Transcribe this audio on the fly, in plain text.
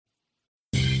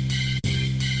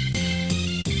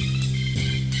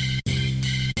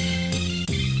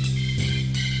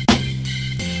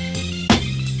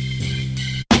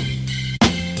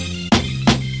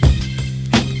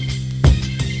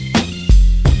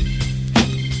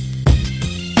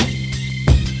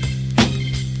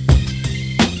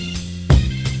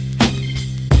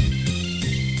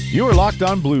You are Locked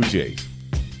On Blue Jays,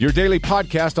 your daily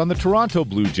podcast on the Toronto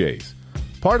Blue Jays,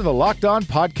 part of the Locked On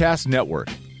Podcast Network,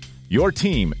 your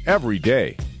team every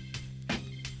day.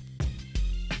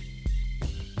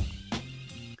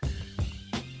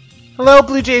 Hello,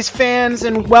 Blue Jays fans,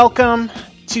 and welcome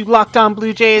to Locked On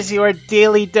Blue Jays, your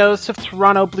daily dose of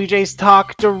Toronto Blue Jays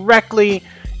talk directly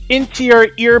into your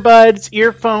earbuds,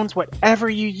 earphones, whatever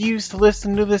you use to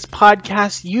listen to this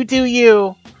podcast. You do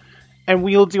you, and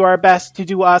we'll do our best to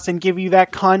do us and give you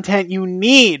that content you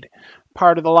need.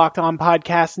 Part of the Locked On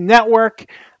Podcast Network.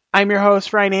 I'm your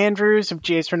host, Ryan Andrews of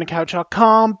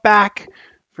JaysFromTheCouch.com, back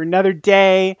for another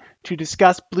day to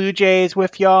discuss Blue Jays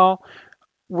with y'all.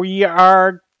 We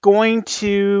are going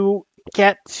to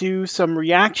get to some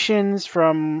reactions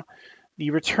from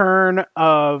the return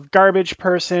of garbage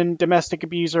person, domestic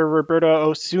abuser Roberto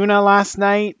Osuna last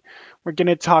night. We're going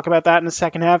to talk about that in the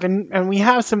second half, and we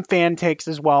have some fan takes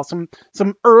as well, some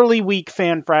early week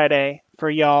Fan Friday for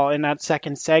y'all in that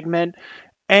second segment.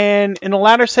 And in the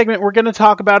latter segment, we're going to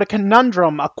talk about a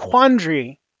conundrum, a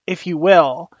quandary, if you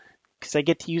will, because I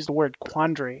get to use the word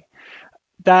quandary,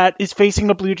 that is facing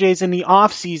the Blue Jays in the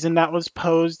offseason that was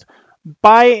posed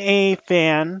by a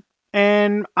fan,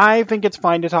 and I think it's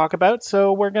fine to talk about,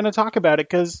 so we're going to talk about it,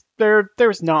 because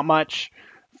there's not much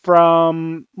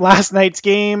from last night's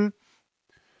game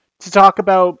to talk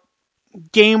about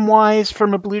game-wise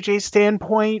from a Blue Jays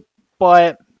standpoint,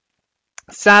 but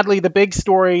sadly the big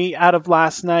story out of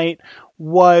last night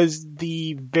was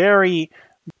the very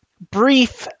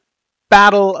brief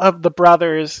battle of the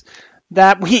brothers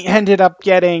that we ended up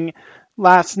getting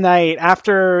last night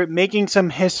after making some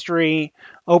history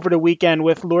over the weekend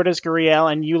with Lourdes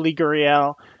Gurriel and Yuli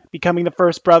Gurriel becoming the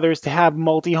first brothers to have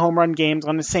multi-home run games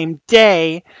on the same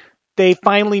day. They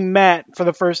finally met for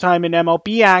the first time in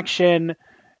MLB action,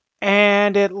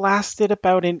 and it lasted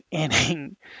about an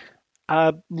inning.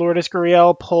 Lourdes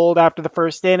Gurriel pulled after the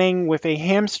first inning with a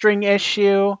hamstring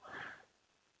issue,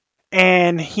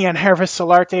 and Yangervis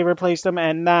Solarte replaced him,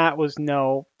 and that was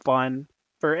no fun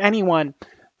for anyone.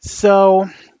 So,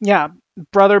 yeah,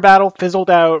 brother battle fizzled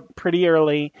out pretty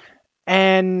early,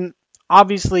 and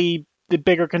obviously the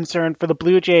bigger concern for the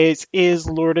Blue Jays is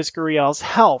Lourdes Gurriel's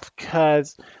health,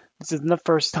 because this isn't the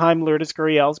first time Lourdes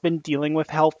Gurriel's been dealing with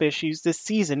health issues this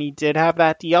season. He did have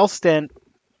that DL stint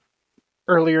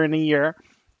earlier in the year,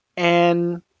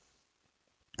 and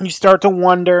you start to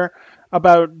wonder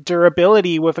about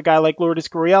durability with a guy like Lourdes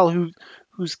Gurriel,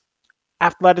 whose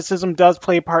athleticism does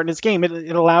play a part in his game.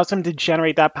 It allows him to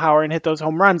generate that power and hit those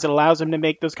home runs. It allows him to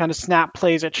make those kind of snap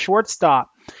plays at shortstop.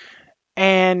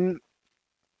 And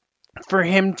for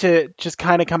him to just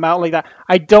kind of come out like that,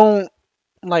 I don't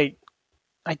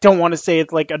want to say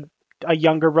it's like a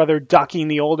younger brother ducking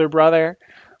the older brother.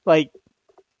 Like,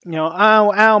 you know,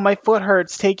 ow, my foot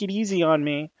hurts, take it easy on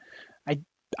me.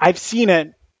 I've seen it.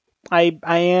 I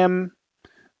am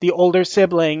the older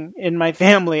sibling in my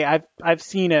family. I've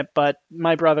seen it, but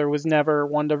my brother was never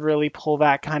one to really pull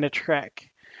that kind of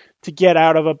trick to get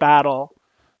out of a battle.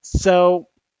 So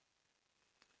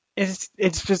it's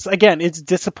just, again, it's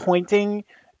disappointing,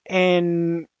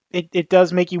 and it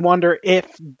does make you wonder if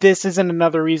this isn't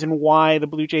another reason why the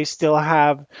Blue Jays still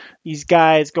have these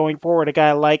guys going forward. A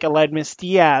guy like Aledmys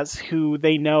Diaz, who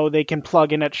they know they can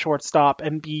plug in at shortstop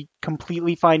and be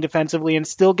completely fine defensively and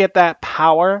still get that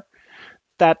power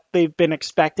that they've been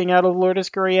expecting out of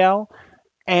Lourdes Gurriel.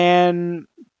 And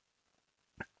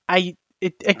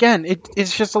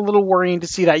it's just a little worrying to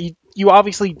see that. You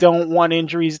obviously don't want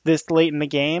injuries this late in the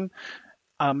game.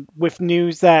 With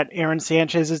news that Aaron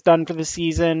Sanchez is done for the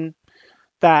season,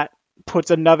 that puts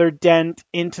another dent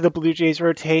into the Blue Jays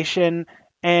rotation,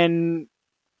 and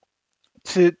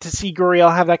to see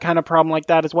Gurriel have that kind of problem like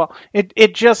that as well,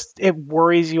 it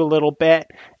worries you a little bit.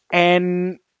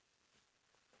 And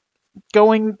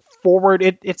going forward,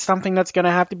 it's something that's going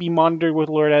to have to be monitored with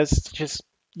Lourdes. Just,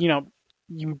 you know,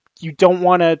 you don't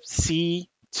want to see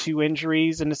two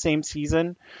injuries in the same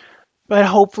season. But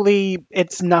hopefully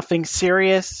it's nothing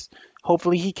serious.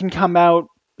 Hopefully he can come out,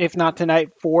 if not tonight,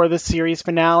 for the series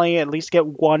finale, at least get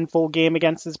one full game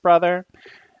against his brother,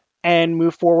 and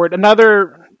move forward.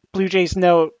 Another Blue Jays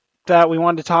note that we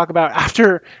wanted to talk about,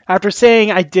 after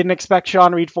saying I didn't expect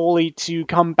Sean Reid-Foley to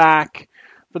come back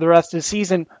for the rest of the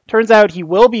season, turns out he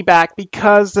will be back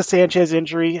because the Sanchez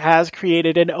injury has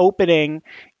created an opening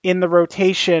in the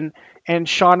rotation, and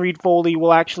Sean Reid-Foley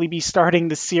will actually be starting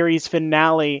the series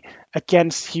finale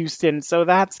against Houston. So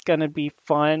that's going to be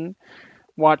fun,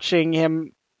 watching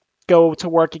him go to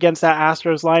work against that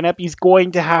Astros lineup. He's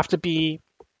going to have to be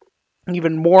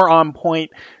even more on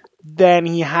point than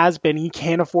he has been. He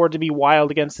can't afford to be wild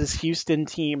against this Houston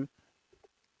team.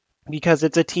 because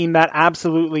it's a team that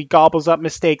absolutely gobbles up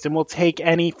mistakes and will take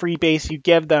any free base you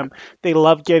give them. They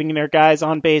love getting their guys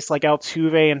on base like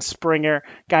Altuve and Springer,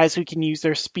 guys who can use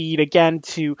their speed again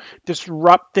to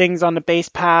disrupt things on the base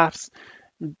paths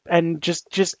and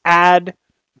just add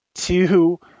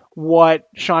to what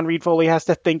Sean Reed-Foley has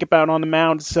to think about on the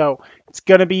mound. So it's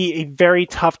going to be a very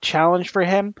tough challenge for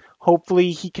him.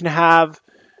 Hopefully he can have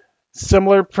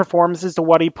similar performances to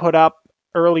what he put up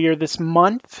earlier this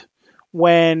month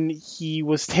when he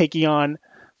was taking on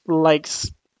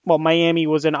Miami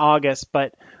was in August,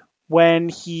 but when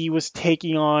he was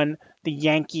taking on the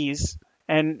Yankees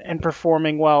and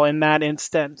performing well in that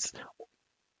instance,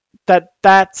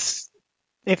 that's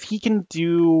if he can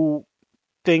do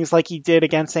things like he did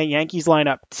against that Yankees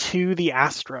lineup to the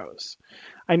Astros.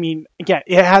 I mean, again,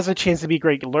 it has a chance to be a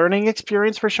great learning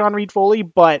experience for Sean Reed-Foley,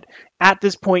 but at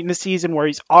this point in the season where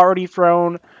he's already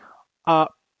thrown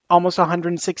almost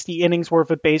 160 innings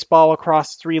worth of baseball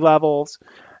across 3 levels,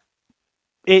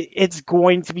 it's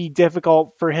going to be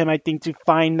difficult for him, I think, to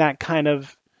find that kind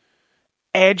of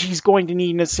edge he's going to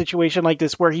need in a situation like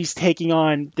this where he's taking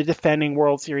on the defending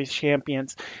World Series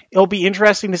champions. It'll be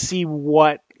interesting to see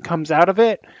what comes out of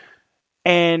it.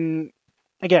 And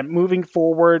again, moving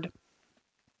forward,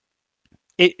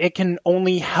 it can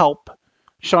only help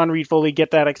Sean Reed-Foley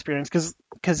get that experience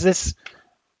because this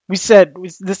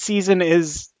season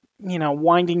is,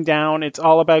 winding down. It's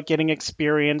all about getting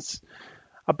experience,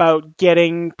 about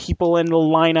getting people in the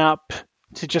lineup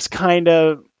to just kind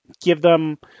of give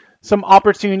them some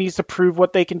opportunities to prove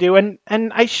what they can do. And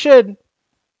I should,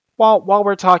 while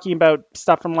we're talking about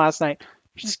stuff from last night,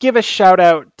 just give a shout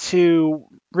out to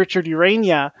Richard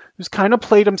Urania, who's kind of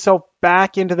played himself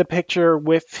back into the picture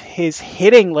with his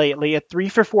hitting lately. A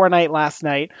 3-for-4 night last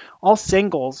night, all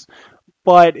singles,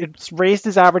 but it's raised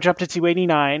his average up to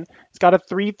 289. He's got a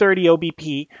 330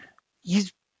 OBP.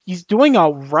 He's doing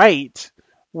all right,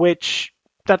 which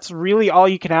that's really all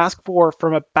you can ask for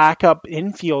from a backup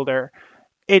infielder.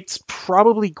 It's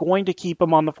probably going to keep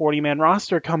him on the 40-man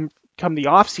roster come the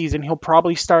offseason. He'll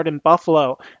probably start in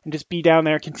Buffalo and just be down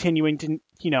there continuing to,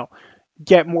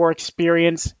 get more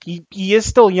experience. He is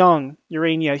still young,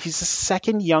 Urania. He's the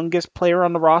second youngest player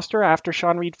on the roster after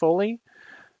Sean Reed-Foley.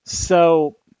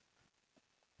 So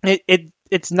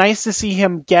it's nice to see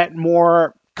him get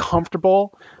more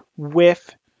comfortable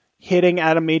with hitting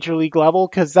at a major league level,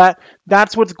 because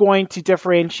that's what's going to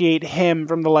differentiate him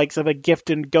from the likes of a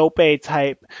Gifton Gope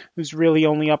type who's really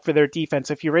only up for their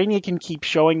defense. If Urania can keep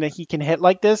showing that he can hit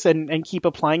like this and keep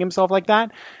applying himself like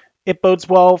that, it bodes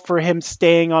well for him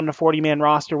staying on the 40-man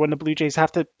roster when the Blue Jays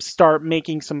have to start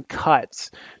making some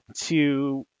cuts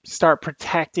to start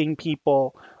protecting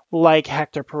people like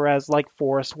Hector Perez, like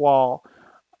Forrest Wall,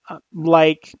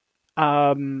 like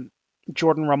Jordan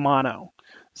Romano.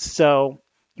 So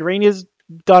Urania's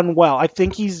done well. I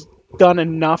think he's done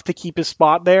enough to keep his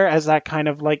spot there as that kind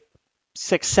of like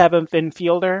 6th, 7th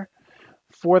infielder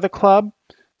for the club.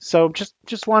 So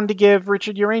just wanted to give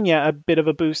Richard Urania a bit of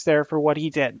a boost there for what he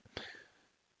did.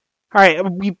 All right,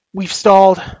 we've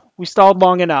stalled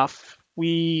long enough.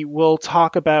 We will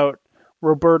talk about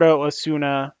Roberto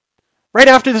Osuna right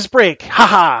after this break.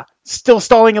 Haha, still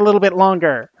stalling a little bit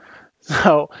longer.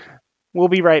 So we'll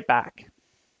be right back.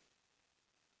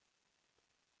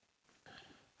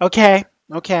 Okay.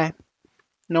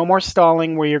 No more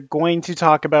stalling. We're going to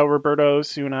talk about Roberto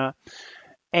Osuna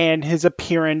and his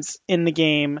appearance in the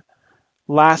game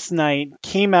last night.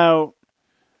 Came out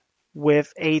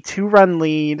with a 2-run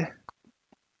lead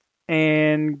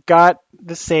and got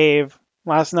the save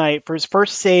last night for his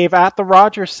first save at the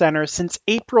Rogers Center since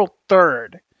April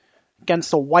 3rd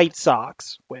against the White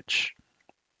Sox, which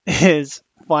is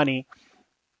funny.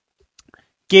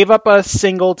 Gave up a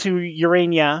single to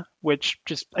Urania, which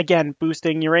just, again,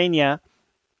 boosting Urania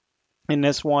in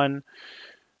this one.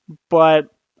 But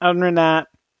other than that,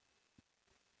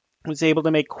 was able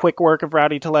to make quick work of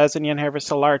Rowdy Tellez and Yangervis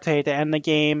Solarte to end the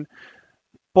game.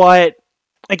 But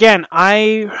again,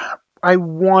 I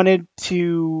wanted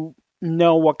to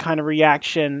know what kind of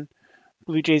reaction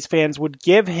Blue Jays fans would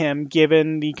give him,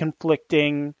 given the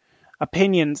conflicting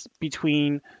opinions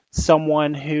between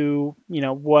someone who,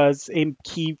 was a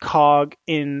key cog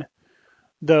in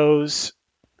those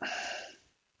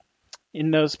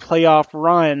playoff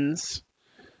runs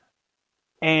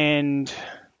and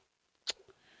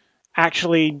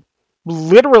actually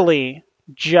literally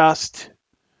just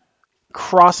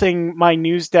crossing my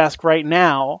news desk right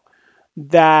now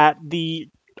that the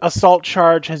assault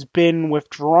charge has been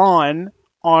withdrawn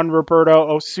on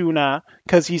Roberto Osuna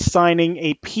because he's signing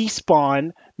a peace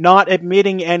bond, not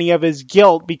admitting any of his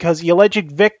guilt because the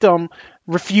alleged victim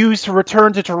refused to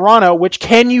return to Toronto, which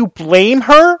can you blame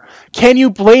her? Can you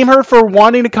blame her for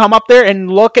wanting to come up there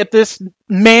and look at this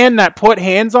man that put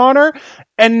hands on her?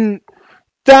 And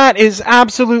that is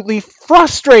absolutely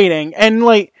frustrating. And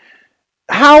like,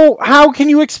 how can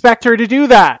you expect her to do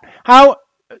that?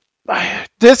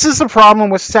 This is the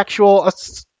problem with sexual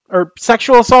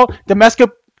assault, domestic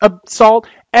assault,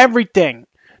 everything.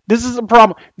 This is a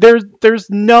problem. There's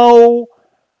no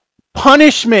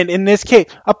punishment in this case.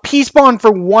 A peace bond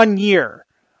for 1 year.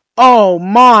 Oh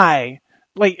my!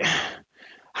 Like,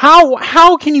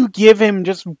 how can you give him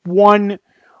just one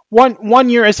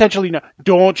year? Essentially, no.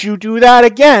 Don't you do that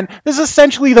again? This is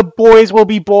essentially the boys will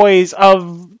be boys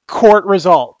of court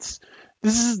results.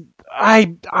 This is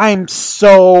I'm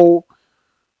so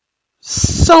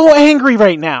angry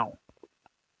right now.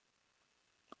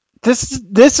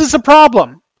 This is a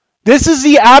problem. This is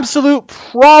the absolute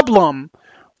problem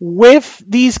with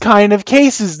these kind of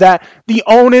cases, that the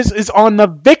onus is on the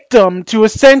victim to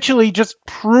essentially just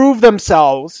prove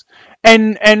themselves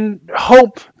and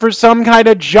hope for some kind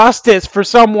of justice for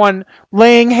someone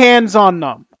laying hands on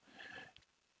them.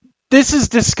 This is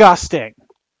disgusting.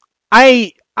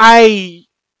 I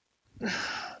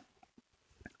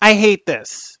hate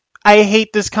this. I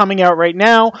hate this coming out right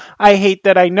now. I hate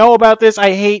that I know about this.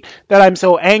 I hate that I'm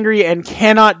so angry and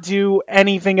cannot do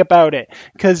anything about it.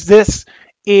 Because this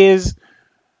is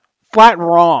flat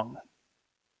wrong.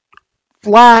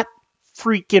 Flat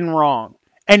freaking wrong.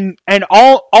 And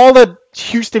all the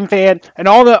Houston fans and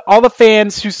all the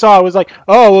fans who saw it was like,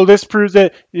 oh, well, this proves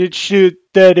that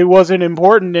it wasn't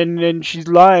important and she's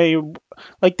lying.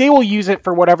 Like, they will use it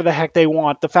for whatever the heck they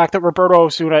want. The fact that Roberto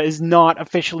Osuna is not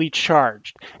officially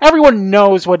charged. Everyone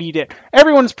knows what he did.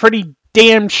 Everyone's pretty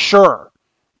damn sure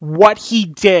what he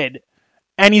did.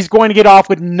 And he's going to get off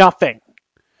with nothing.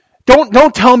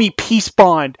 Don't tell me peace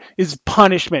bond is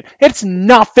punishment. It's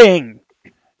nothing.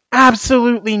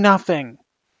 Absolutely nothing.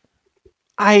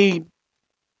 I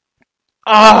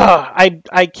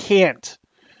can't.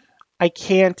 I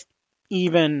can't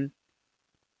even.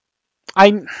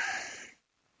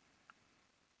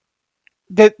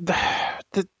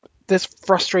 This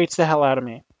frustrates the hell out of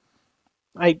me.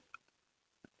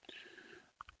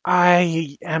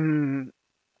 I am.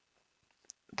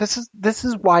 This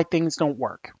is why things don't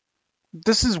work.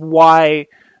 This is why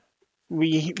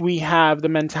we have the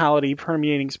mentality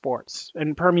permeating sports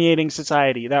and permeating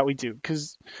society that we do.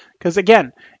 Because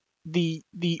again, the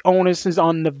onus is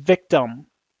on the victim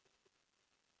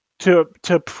to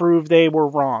prove they were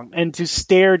wrong and to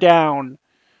stare down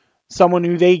someone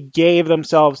who they gave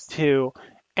themselves to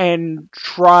and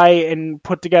try and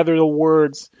put together the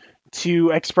words to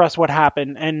express what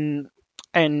happened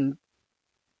and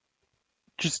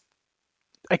just,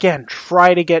 again,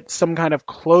 try to get some kind of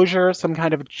closure, some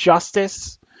kind of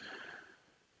justice.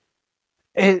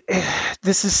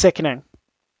 This is sickening.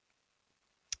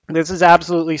 This is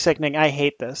absolutely sickening. I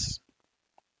hate this.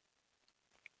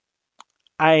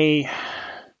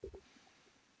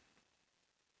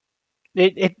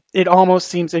 It almost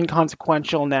seems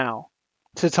inconsequential now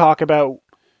to talk about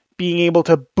being able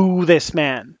to boo this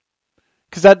man,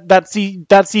 because that's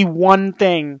the one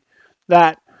thing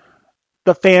that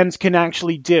the fans can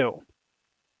actually do,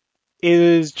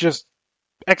 is just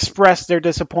express their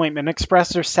disappointment, express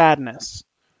their sadness.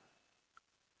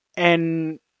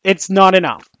 And it's not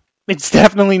enough. It's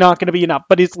definitely not going to be enough,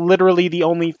 but it's literally the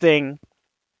only thing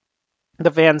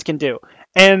the fans can do.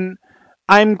 And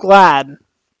I'm glad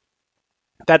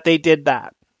that they did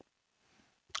that.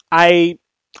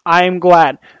 I'm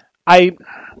glad. I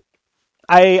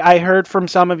heard from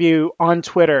some of you on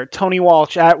Twitter, Tony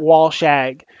Walsh at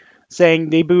Walshag, saying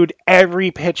they booed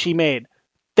every pitch he made.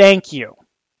 Thank you.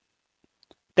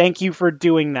 Thank you for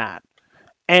doing that.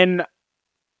 And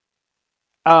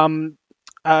Double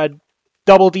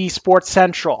D Sports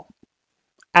Central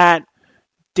at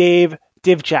Dave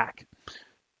Divjak,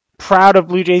 proud of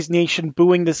Blue Jays Nation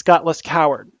booing this gutless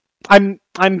coward. I'm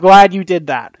glad you did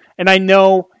that. And I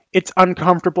know it's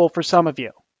uncomfortable for some of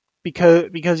you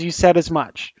because you said as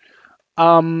much.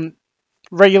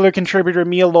 Regular contributor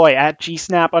Mia Loy at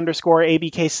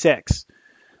GSnap_ABK6.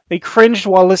 They cringed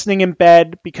while listening in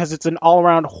bed because it's an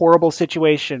all-around horrible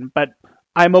situation, but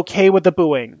I'm okay with the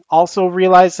booing. Also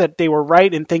realized that they were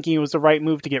right in thinking it was the right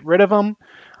move to get rid of him.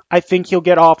 I think he'll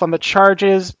get off on the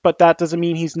charges, but that doesn't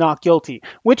mean he's not guilty,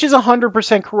 which is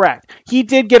 100% correct. He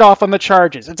did get off on the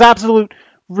charges. It's absolute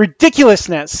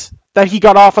ridiculousness that he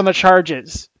got off on the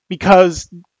charges because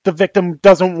the victim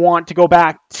doesn't want to go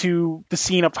back to the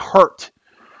scene of hurt.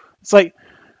 It's like,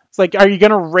 are you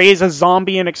going to raise a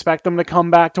zombie and expect them to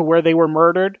come back to where they were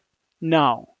murdered?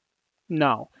 No.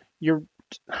 You're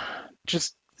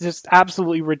just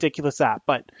absolutely ridiculous that.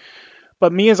 But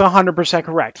Mia's 100%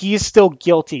 correct. He is still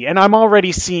guilty, and I'm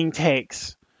already seeing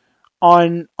takes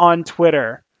on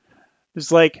Twitter.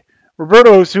 It's like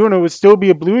Roberto Osuna would still be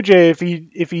a Blue Jay if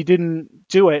he didn't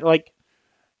do it. Like,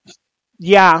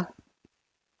 yeah,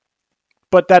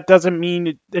 but that doesn't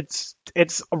mean it's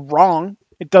wrong.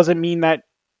 It doesn't mean that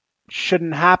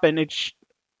shouldn't happen.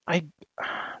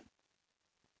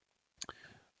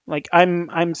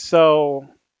 I'm so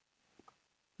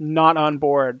not on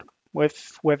board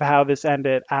with how this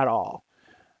ended at all.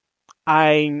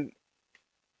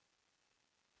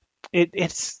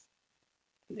 It's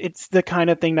the kind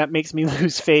of thing that makes me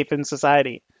lose faith in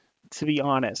society, to be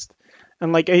honest.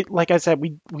 And like I said,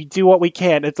 we do what we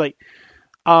can. It's like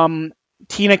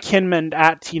Tina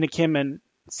Kinman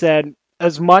said,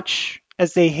 as much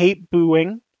as they hate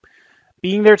booing,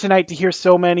 being there tonight to hear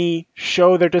so many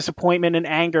show their disappointment and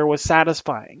anger was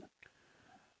satisfying.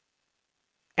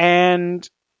 And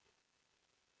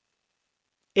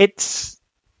it's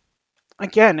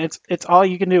all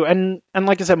you can do. And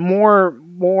like I said, more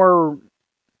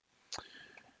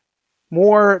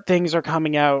things are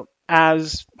coming out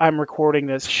as I'm recording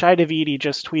this. Shai Davidi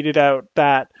just tweeted out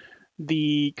that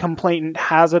the complainant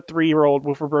has a 3-year-old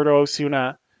with Roberto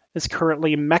Osuna, is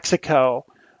currently in Mexico,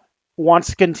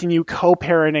 wants to continue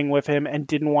co-parenting with him, and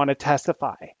didn't want to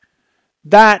testify.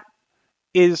 That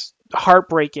is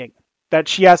heartbreaking, that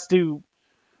she has to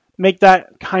make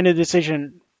that kind of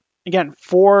decision, again,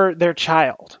 for their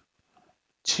child,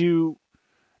 to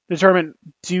determine,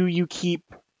 do you keep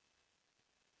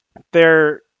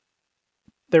their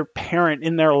parent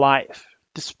in their life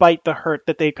despite the hurt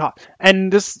that they caused?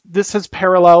 And this has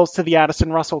parallels to the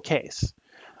Addison Russell case,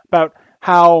 about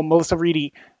how Melissa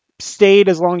Reedy stayed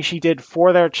as long as she did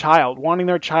for their child, wanting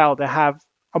their child to have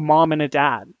a mom and a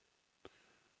dad.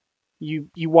 You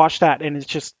watch that, and it's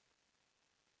just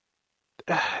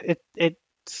it's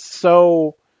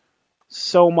so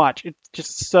much. It's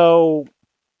just so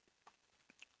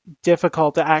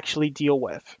difficult to actually deal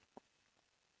with.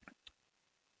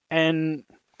 And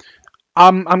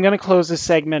I'm going to close this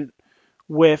segment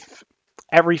with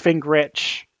Everything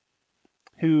Gritch,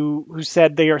 who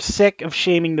said they are sick of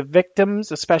shaming the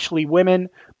victims, especially women,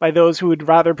 by those who would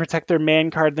rather protect their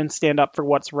man card than stand up for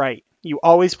what's right. You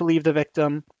always believe the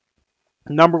victim.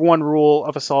 Number one rule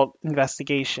of assault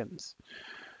investigations.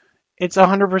 It's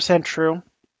 100% true.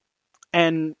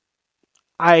 And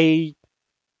I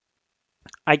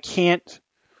can't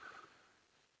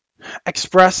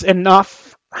express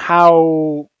enough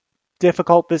how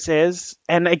difficult this is.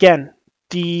 And again,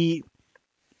 this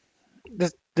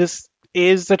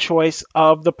is the choice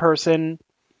of the person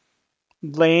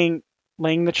laying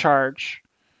the charge,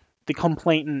 the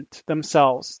complainant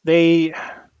themselves. They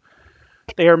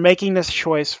are making this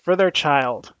choice for their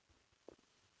child.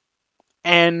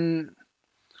 And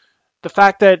the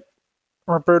fact that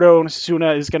Roberto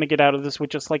Osuna is going to get out of this with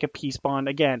just like a peace bond,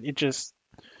 again, it just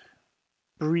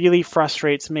really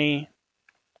frustrates me.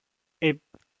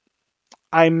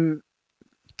 I'm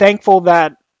thankful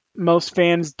that most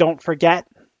fans don't forget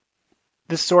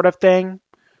this sort of thing.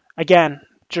 Again,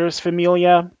 Juris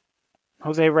Familia,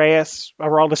 Jose Reyes,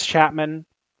 Aroldis Chapman,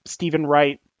 Stephen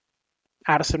Wright,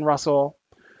 Addison Russell.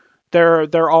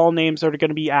 They're all names that are going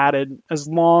to be added. As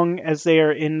long as they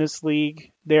are in this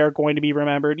league, they are going to be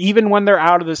remembered. Even when they're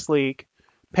out of this league,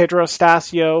 Pedro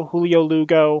Stasio, Julio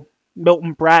Lugo,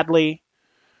 Milton Bradley,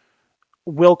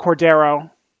 Will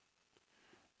Cordero.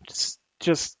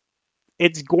 Just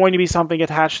it's going to be something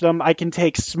attached to them. I can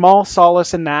take small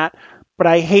solace in that, but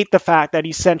I hate the fact that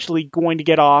he's essentially going to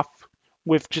get off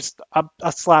with just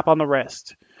a slap on the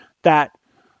wrist. That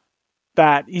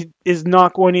is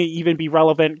not going to even be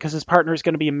relevant because his partner is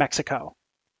going to be in Mexico.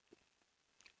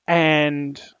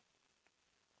 And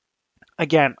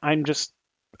again,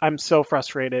 I'm so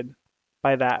frustrated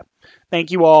by that.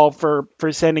 Thank you all for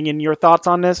sending in your thoughts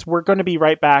on this. We're going to be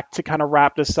right back to kind of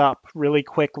wrap this up really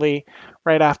quickly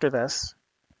right after this.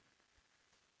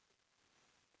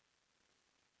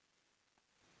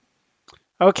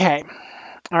 Okay.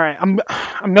 All right.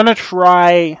 I'm going to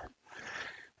try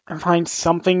and find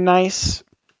something nice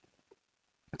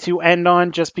to end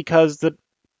on, just because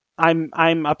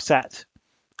I'm upset.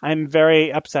 I'm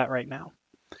very upset right now.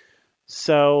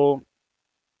 So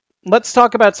let's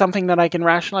talk about something that I can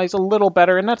rationalize a little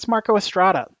better, and that's Marco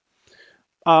Estrada.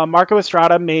 Marco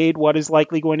Estrada made what is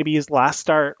likely going to be his last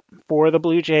start for the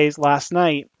Blue Jays last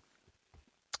night.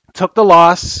 Took the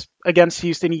loss against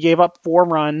Houston. He gave up 4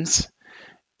 runs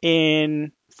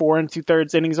in 4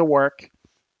 2/3 innings of work.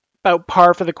 About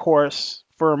par for the course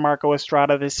for Marco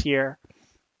Estrada this year.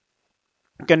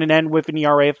 Going to end with an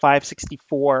ERA of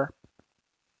 5.64.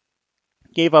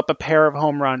 gave up a pair of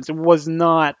home runs. It was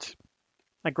not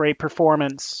a great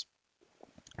performance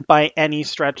by any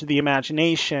stretch of the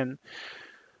imagination.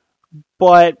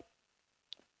 But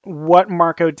what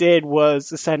Marco did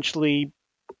was essentially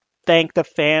thank the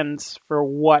fans for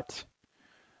what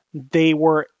they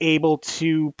were able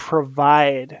to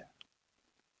provide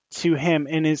to him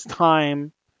in his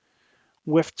time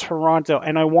with Toronto.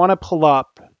 And I want to pull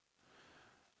up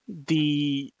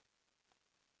the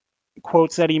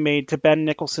quotes that he made to Ben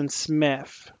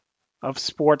Nicholson-Smith of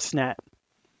Sportsnet,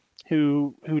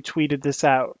 who tweeted this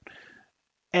out.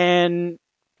 And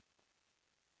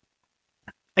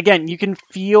again, you can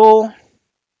feel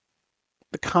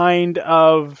the kind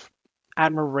of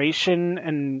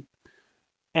admiration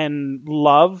and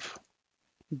love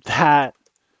that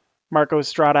Marco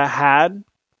Estrada had,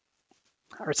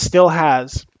 or still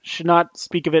has, should not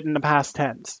speak of it in the past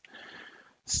tense,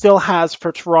 still has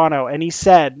for Toronto. And he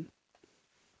said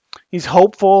he's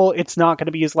hopeful it's not going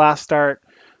to be his last start,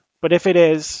 but if it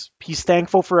is, he's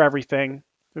thankful for everything.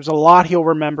 There's a lot he'll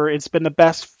remember. It's been the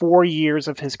best 4 years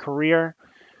of his career,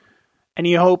 and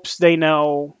he hopes they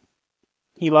know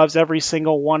he loves every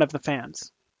single one of the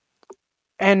fans.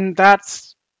 And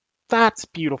that's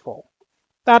beautiful.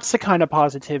 That's the kind of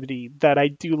positivity that I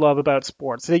do love about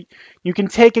sports. You can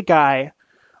take a guy,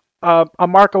 a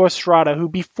Marco Estrada, who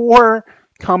before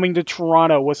coming to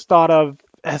Toronto was thought of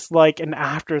as like an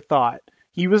afterthought.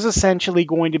 He was essentially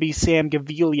going to be Sam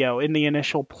Gaviglio in the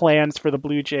initial plans for the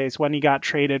Blue Jays when he got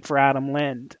traded for Adam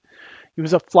Lind. He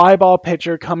was a fly ball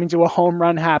pitcher coming to a home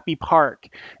run happy park.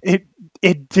 It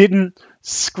didn't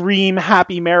scream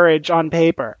happy marriage on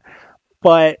paper,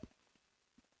 but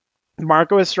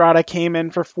Marco Estrada came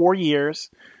in for 4 years,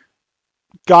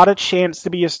 got a chance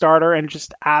to be a starter, and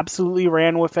just absolutely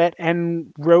ran with it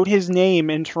and wrote his name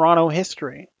in Toronto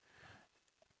history.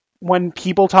 When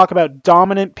people talk about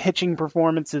dominant pitching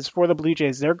performances for the Blue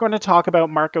Jays, they're going to talk about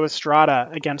Marco Estrada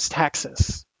against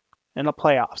Texas in the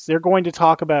playoffs. They're going to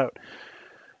talk about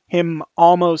him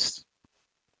almost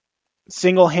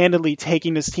single-handedly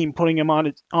taking his team, putting him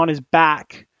on his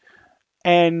back,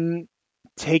 and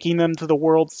taking them to the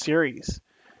World Series.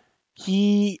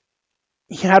 He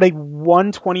had a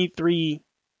 1.23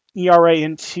 ERA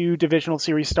in 2 divisional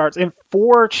series starts and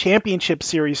 4 championship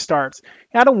series starts.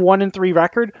 He had a 1-3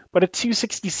 record, but a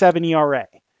 2.67 ERA.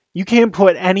 You can't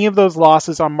put any of those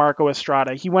losses on Marco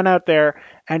Estrada. He went out there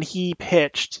and he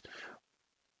pitched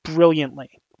brilliantly.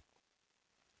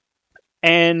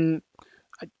 And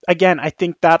again, I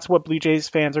think that's what Blue Jays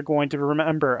fans are going to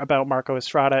remember about Marco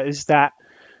Estrada, is that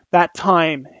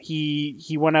time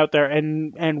he went out there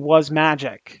and was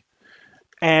magic.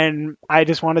 And I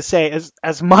just want to say,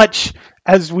 as much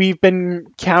as we've been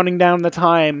counting down the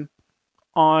time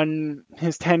on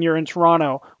his tenure in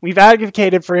Toronto, we've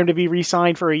advocated for him to be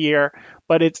re-signed for a year,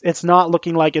 but it's not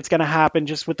looking like it's going to happen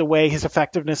just with the way his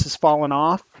effectiveness has fallen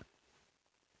off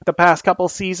the past couple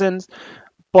seasons.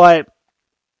 But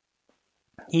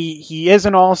he is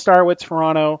an all-star with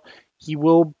Toronto. He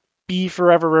will be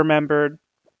forever remembered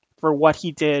for what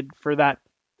he did for that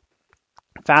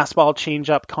fastball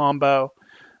changeup combo.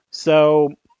 So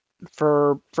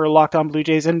for Locked On Blue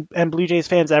Jays and Blue Jays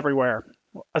fans everywhere,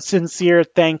 a sincere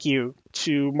thank you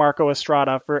to Marco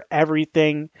Estrada for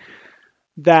everything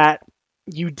that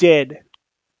you did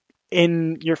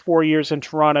in your 4 years in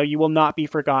Toronto. You will not be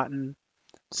forgotten.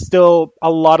 Still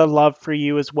a lot of love for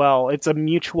you as well. It's a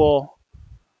mutual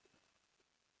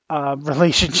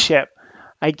relationship,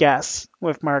 I guess,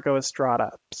 with Marco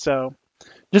Estrada. So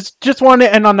just wanted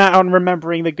to end on that, on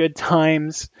remembering the good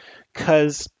times,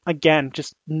 because again,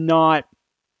 just not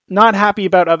happy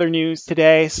about other news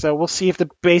today. So we'll see if the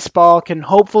baseball can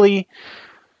hopefully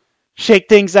shake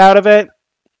things out of it.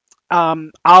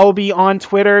 I'll be on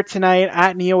Twitter tonight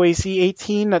at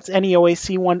NeoAC18. That's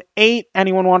NeoAC18.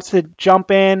 Anyone wants to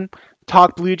jump in,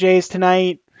 talk Blue Jays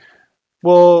tonight,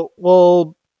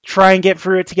 we'll try and get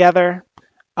through it together.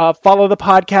 Follow the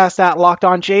podcast at Locked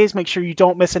On Jays. Make sure you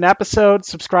don't miss an episode.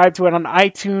 Subscribe to it on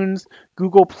iTunes,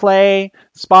 Google Play,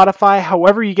 Spotify,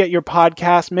 however you get your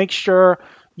podcast. Make sure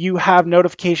you have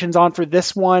notifications on for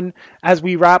this one as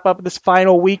we wrap up this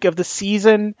final week of the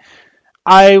season.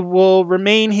 I will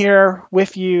remain here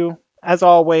with you as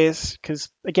always, because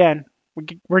again,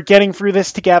 we're getting through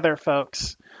this together,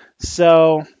 folks.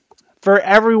 So for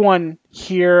everyone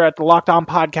here at the Locked On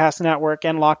Podcast Network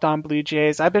and Locked On Blue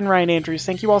Jays, I've been Ryan Andrews.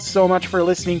 Thank you all so much for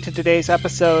listening to today's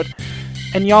episode,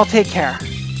 and y'all take care.